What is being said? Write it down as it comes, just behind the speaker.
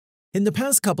In the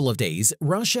past couple of days,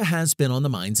 Russia has been on the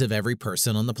minds of every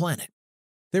person on the planet.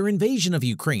 Their invasion of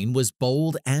Ukraine was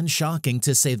bold and shocking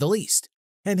to say the least,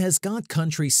 and has got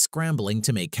countries scrambling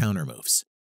to make countermoves.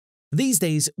 These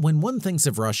days, when one thinks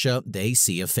of Russia, they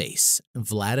see a face: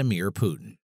 Vladimir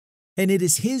Putin. And it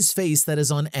is his face that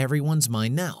is on everyone's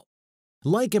mind now.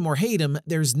 Like him or hate him,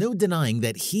 there's no denying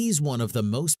that he's one of the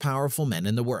most powerful men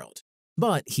in the world.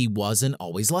 But he wasn't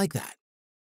always like that.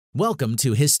 Welcome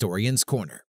to Historian's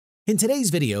Corner. In today's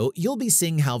video, you'll be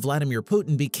seeing how Vladimir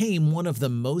Putin became one of the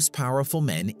most powerful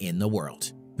men in the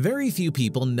world. Very few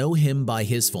people know him by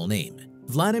his full name,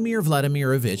 Vladimir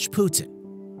Vladimirovich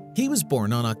Putin. He was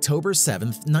born on October 7,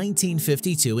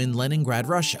 1952 in Leningrad,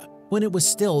 Russia, when it was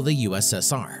still the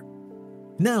USSR.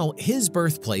 Now, his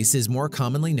birthplace is more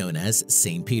commonly known as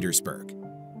St. Petersburg.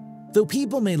 Though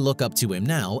people may look up to him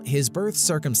now, his birth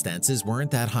circumstances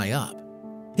weren't that high up.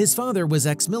 His father was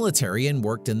ex-military and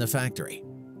worked in the factory.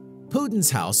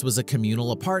 Putin's house was a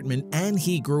communal apartment, and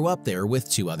he grew up there with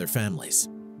two other families.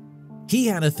 He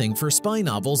had a thing for spy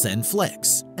novels and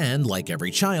flicks, and like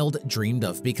every child, dreamed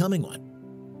of becoming one.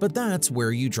 But that's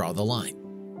where you draw the line.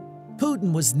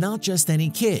 Putin was not just any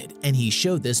kid, and he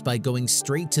showed this by going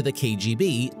straight to the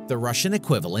KGB, the Russian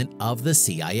equivalent of the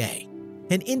CIA,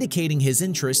 and indicating his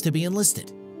interest to be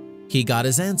enlisted. He got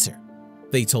his answer.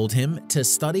 They told him to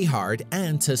study hard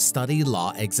and to study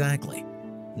law exactly.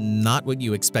 Not what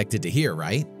you expected to hear,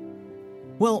 right?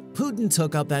 Well, Putin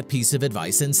took up that piece of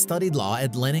advice and studied law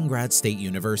at Leningrad State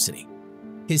University.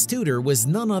 His tutor was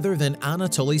none other than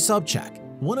Anatoly Sobchak,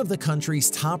 one of the country's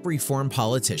top reform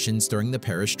politicians during the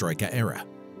Perestroika era.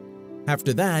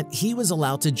 After that, he was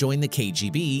allowed to join the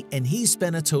KGB, and he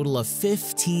spent a total of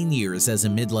 15 years as a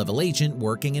mid-level agent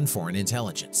working in foreign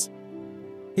intelligence.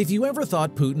 If you ever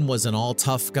thought Putin was an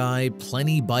all-tough guy,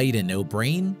 plenty bite and no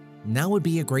brain, now would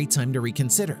be a great time to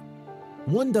reconsider.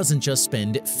 One doesn't just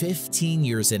spend 15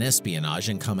 years in espionage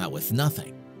and come out with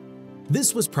nothing.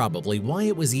 This was probably why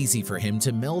it was easy for him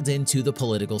to meld into the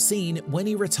political scene when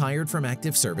he retired from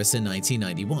active service in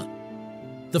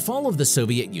 1991. The fall of the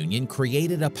Soviet Union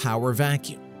created a power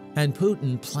vacuum, and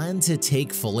Putin planned to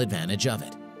take full advantage of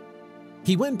it.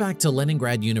 He went back to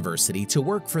Leningrad University to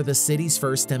work for the city's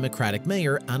first Democratic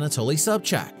mayor, Anatoly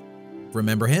Sobchak.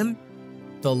 Remember him?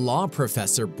 The law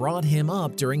professor brought him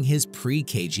up during his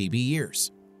pre-KGB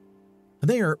years.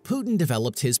 There, Putin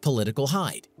developed his political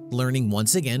hide, learning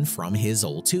once again from his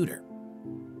old tutor.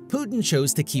 Putin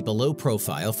chose to keep a low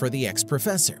profile for the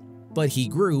ex-professor, but he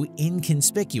grew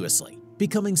inconspicuously,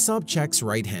 becoming Sobchak's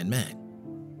right-hand man.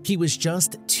 He was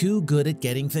just too good at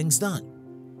getting things done.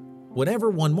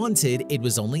 Whatever one wanted, it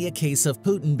was only a case of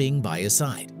Putin being by his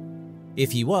side.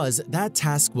 If he was, that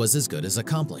task was as good as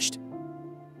accomplished.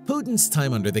 Putin's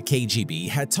time under the KGB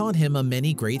had taught him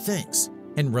many great things,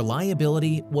 and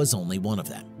reliability was only one of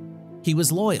them. He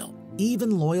was loyal,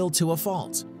 even loyal to a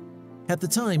fault. At the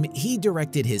time, he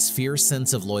directed his fierce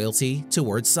sense of loyalty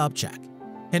towards Sobchak,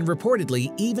 and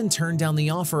reportedly even turned down the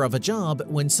offer of a job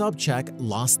when Sobchak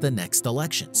lost the next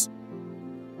elections.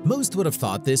 Most would have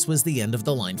thought this was the end of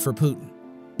the line for Putin.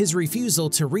 His refusal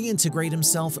to reintegrate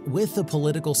himself with the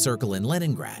political circle in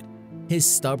Leningrad, his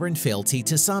stubborn fealty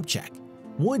to Sobchak,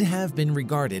 would have been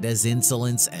regarded as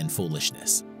insolence and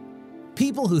foolishness.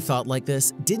 People who thought like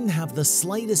this didn't have the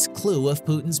slightest clue of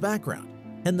Putin's background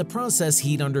and the process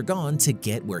he'd undergone to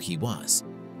get where he was.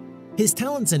 His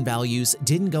talents and values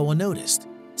didn't go unnoticed,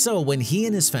 so when he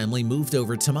and his family moved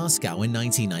over to Moscow in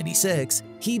 1996,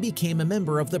 he became a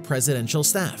member of the presidential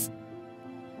staff.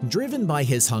 Driven by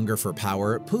his hunger for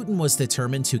power, Putin was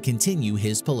determined to continue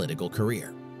his political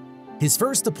career. His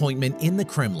first appointment in the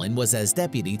Kremlin was as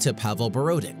deputy to Pavel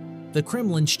Borodin, the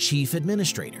Kremlin's chief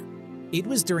administrator. It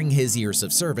was during his years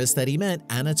of service that he met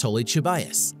Anatoly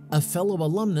Chubais, a fellow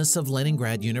alumnus of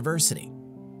Leningrad University.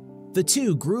 The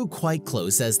two grew quite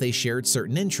close as they shared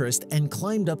certain interests and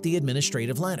climbed up the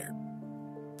administrative ladder.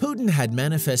 Putin had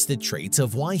manifested traits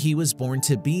of why he was born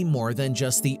to be more than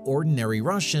just the ordinary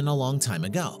Russian a long time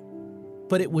ago.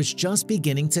 But it was just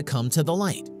beginning to come to the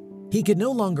light. He could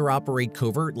no longer operate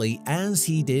covertly as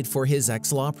he did for his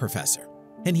ex-law professor,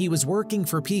 and he was working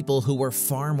for people who were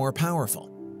far more powerful.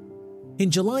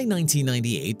 In July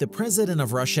 1998, the president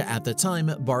of Russia at the time,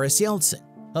 Boris Yeltsin,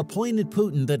 appointed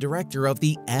Putin the director of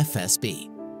the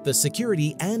FSB, the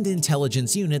security and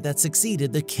intelligence unit that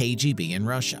succeeded the KGB in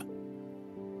Russia.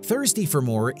 Thirsty for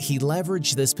more, he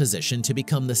leveraged this position to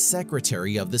become the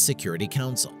secretary of the Security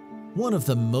Council, one of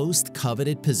the most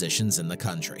coveted positions in the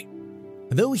country.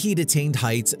 Though he'd attained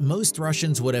heights most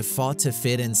Russians would have fought to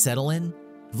fit and settle in,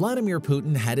 Vladimir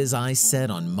Putin had his eyes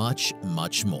set on much,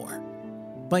 much more.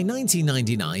 By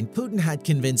 1999, Putin had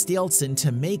convinced Yeltsin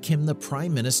to make him the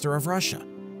Prime Minister of Russia.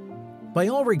 By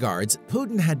all regards,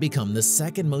 Putin had become the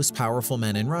second most powerful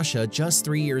man in Russia just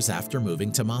 3 years after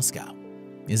moving to Moscow.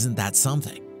 Isn't that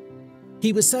something?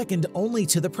 He was second only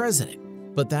to the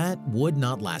president, but that would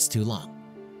not last too long.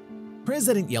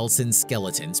 President Yeltsin's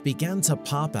skeletons began to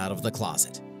pop out of the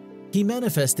closet. He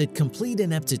manifested complete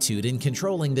ineptitude in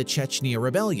controlling the Chechnya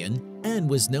rebellion and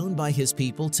was known by his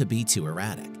people to be too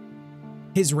erratic.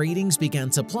 His ratings began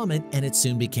to plummet, and it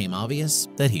soon became obvious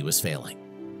that he was failing.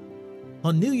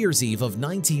 On New Year's Eve of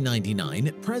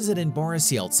 1999, President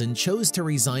Boris Yeltsin chose to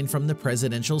resign from the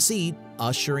presidential seat,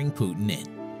 ushering Putin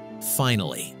in.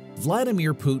 Finally,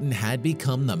 Vladimir Putin had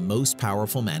become the most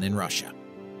powerful man in Russia.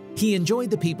 He enjoyed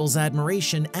the people's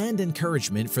admiration and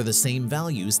encouragement for the same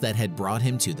values that had brought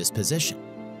him to this position.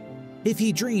 If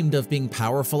he dreamed of being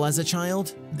powerful as a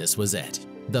child, this was it,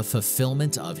 the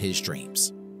fulfillment of his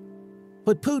dreams.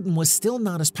 But Putin was still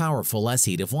not as powerful as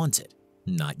he'd have wanted.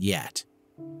 Not yet.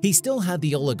 He still had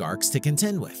the oligarchs to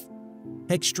contend with.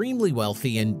 Extremely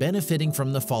wealthy and benefiting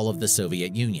from the fall of the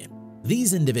Soviet Union,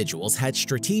 these individuals had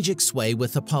strategic sway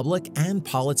with the public and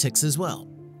politics as well,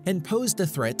 and posed a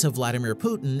threat to Vladimir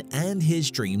Putin and his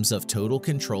dreams of total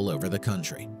control over the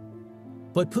country.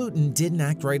 But Putin didn't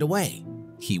act right away.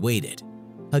 He waited.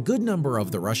 A good number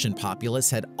of the Russian populace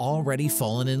had already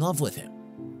fallen in love with him.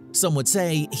 Some would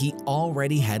say he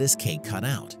already had his cake cut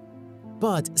out.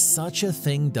 But such a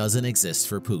thing doesn't exist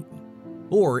for Putin,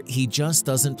 or he just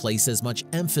doesn't place as much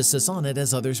emphasis on it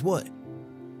as others would.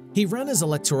 He ran his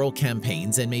electoral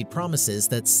campaigns and made promises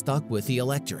that stuck with the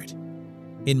electorate.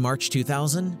 In March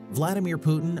 2000, Vladimir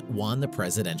Putin won the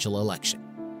presidential election.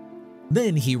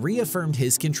 Then he reaffirmed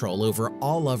his control over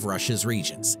all of Russia's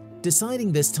regions,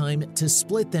 deciding this time to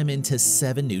split them into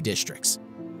 7 new districts.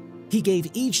 He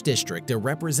gave each district a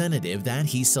representative that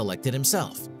he selected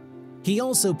himself. He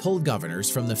also pulled governors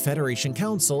from the Federation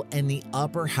Council and the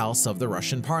upper house of the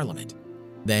Russian parliament.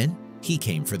 Then he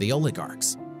came for the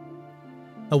oligarchs.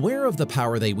 Aware of the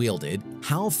power they wielded,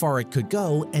 how far it could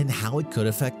go, and how it could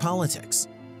affect politics,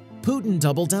 Putin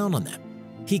doubled down on them.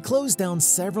 He closed down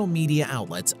several media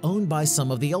outlets owned by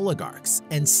some of the oligarchs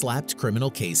and slapped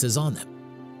criminal cases on them.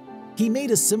 He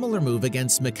made a similar move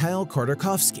against Mikhail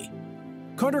Khodorkovsky.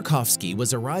 Khodorkovsky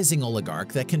was a rising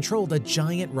oligarch that controlled a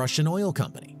giant Russian oil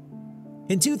company.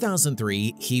 In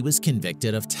 2003, he was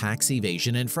convicted of tax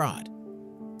evasion and fraud.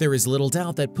 There is little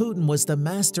doubt that Putin was the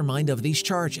mastermind of these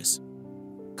charges.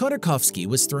 Khodorkovsky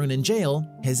was thrown in jail,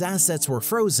 his assets were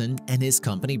frozen, and his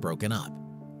company broken up.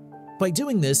 By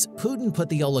doing this, Putin put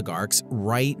the oligarchs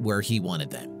right where he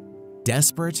wanted them: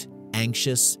 desperate,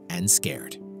 anxious, and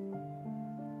scared.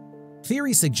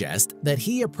 Theories suggest that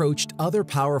he approached other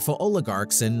powerful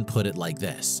oligarchs and put it like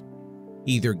this: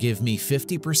 either give me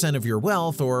 50% of your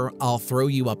wealth or I'll throw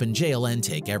you up in jail and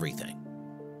take everything.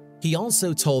 He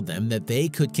also told them that they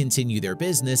could continue their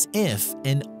business if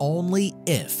and only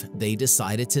if they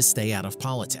decided to stay out of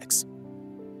politics.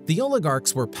 The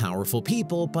oligarchs were powerful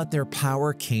people, but their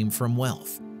power came from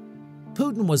wealth.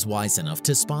 Putin was wise enough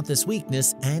to spot this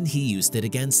weakness, and he used it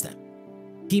against them.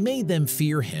 He made them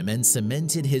fear him and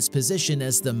cemented his position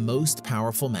as the most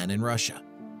powerful man in Russia.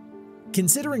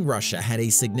 Considering Russia had a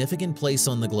significant place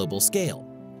on the global scale,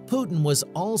 Putin was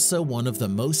also one of the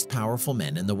most powerful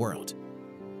men in the world.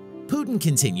 Putin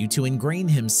continued to ingrain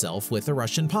himself with the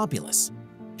Russian populace.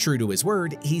 True to his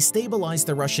word, he stabilized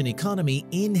the Russian economy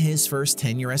in his first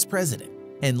tenure as president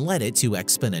and led it to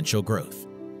exponential growth.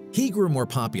 He grew more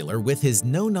popular with his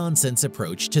no-nonsense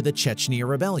approach to the Chechnya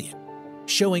rebellion,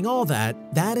 showing all that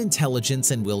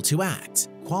intelligence and will to act,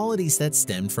 qualities that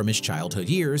stemmed from his childhood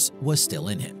years, was still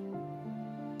in him.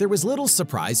 There was little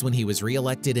surprise when he was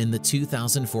re-elected in the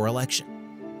 2004 election.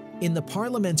 In the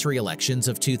parliamentary elections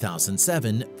of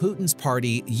 2007, Putin's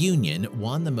party, Union,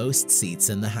 won the most seats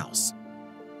in the House.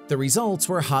 The results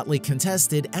were hotly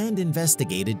contested and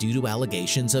investigated due to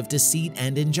allegations of deceit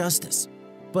and injustice,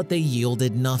 but they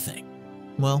yielded nothing.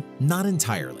 Well, not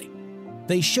entirely.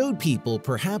 They showed people,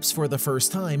 perhaps for the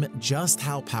first time, just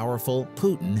how powerful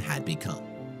Putin had become.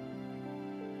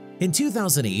 In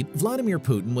 2008, Vladimir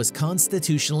Putin was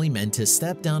constitutionally meant to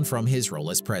step down from his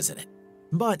role as president,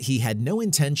 but he had no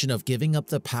intention of giving up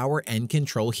the power and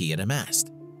control he had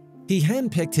amassed. He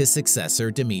handpicked his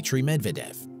successor, Dmitry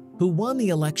Medvedev, who won the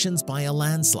elections by a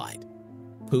landslide.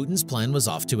 Putin's plan was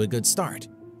off to a good start.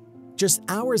 Just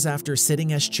hours after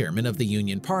sitting as chairman of the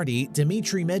Union Party,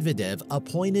 Dmitry Medvedev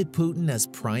appointed Putin as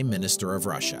Prime Minister of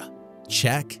Russia.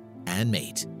 Check and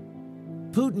mate.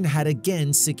 Putin had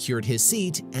again secured his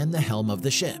seat and the helm of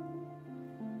the ship.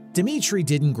 Dmitry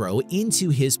didn't grow into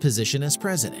his position as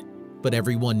president. but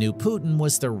everyone knew Putin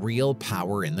was the real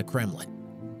power in the Kremlin.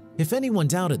 If anyone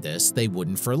doubted this, they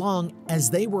wouldn't for long, as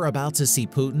they were about to see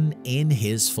Putin in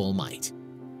his full might.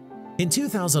 In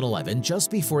 2011,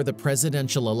 just before the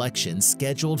presidential election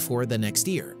scheduled for the next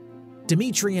year,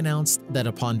 Dmitry announced that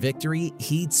upon victory,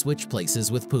 he'd switch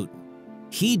places with Putin.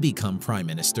 He'd become prime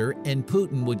minister and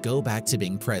Putin would go back to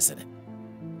being president.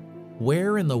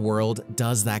 Where in the world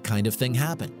does that kind of thing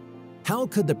happen? How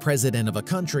could the president of a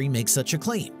country make such a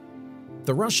claim?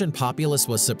 The Russian populace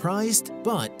was surprised,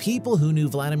 but people who knew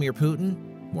Vladimir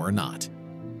Putin were not.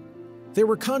 There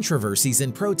were controversies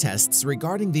and protests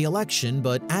regarding the election,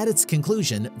 but at its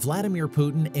conclusion, Vladimir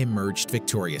Putin emerged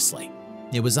victoriously.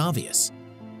 It was obvious.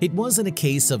 It wasn't a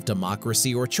case of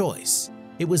democracy or choice.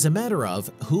 It was a matter of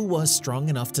who was strong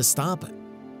enough to stop it.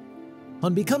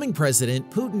 On becoming president,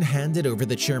 Putin handed over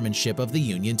the chairmanship of the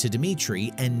Union to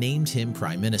Dmitry and named him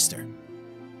prime minister.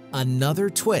 Another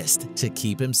twist to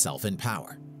keep himself in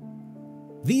power.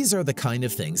 These are the kind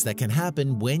of things that can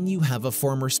happen when you have a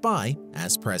former spy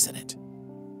as president.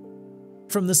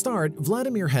 From the start,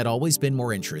 Vladimir had always been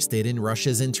more interested in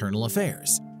Russia's internal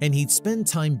affairs, and he'd spend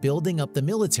time building up the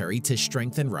military to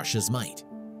strengthen Russia's might.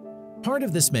 Part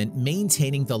of this meant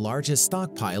maintaining the largest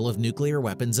stockpile of nuclear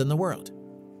weapons in the world.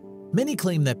 Many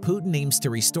claim that Putin aims to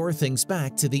restore things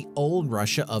back to the old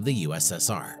Russia of the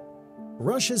USSR.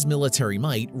 Russia's military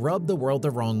might rubbed the world the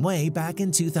wrong way back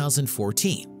in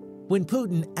 2014, when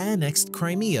Putin annexed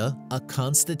Crimea, a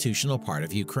constitutional part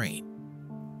of Ukraine.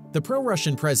 The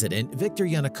pro-Russian president, Viktor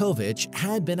Yanukovych,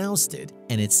 had been ousted,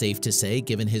 and it's safe to say,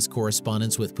 given his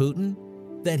correspondence with Putin,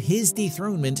 that his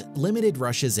dethronement limited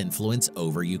Russia's influence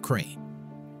over Ukraine.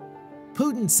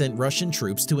 Putin sent Russian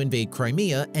troops to invade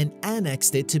Crimea and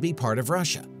annexed it to be part of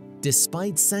Russia,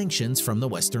 despite sanctions from the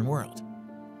Western world.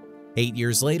 8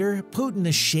 years later, Putin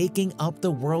is shaking up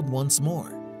the world once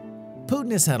more.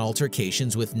 Putin has had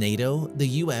altercations with NATO, the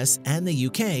US, and the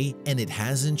UK, and it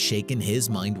hasn't shaken his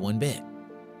mind one bit.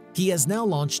 He has now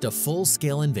launched a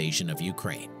full-scale invasion of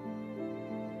Ukraine.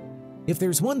 If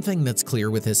there's one thing that's clear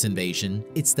with this invasion,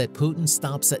 it's that Putin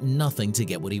stops at nothing to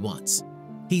get what he wants.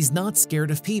 He's not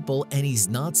scared of people, and he's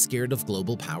not scared of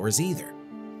global powers either.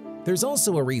 There's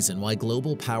also a reason why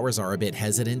global powers are a bit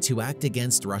hesitant to act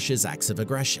against Russia's acts of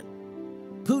aggression.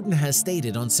 Putin has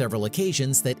stated on several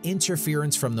occasions that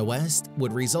interference from the West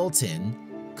would result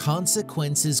in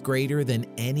consequences greater than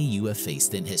any you have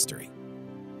faced in history.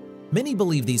 Many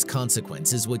believe these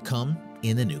consequences would come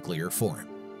in the nuclear form.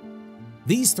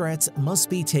 These threats must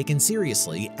be taken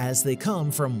seriously as they come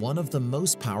from one of the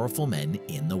most powerful men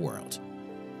in the world.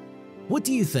 What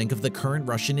do you think of the current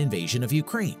Russian invasion of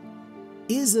Ukraine?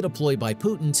 Is it a ploy by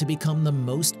Putin to become the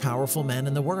most powerful man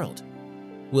in the world?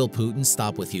 Will Putin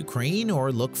stop with Ukraine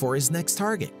or look for his next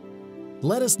target?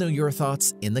 Let us know your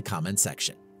thoughts in the comment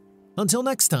section. Until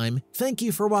next time, thank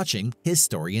you for watching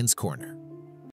Historian's Corner.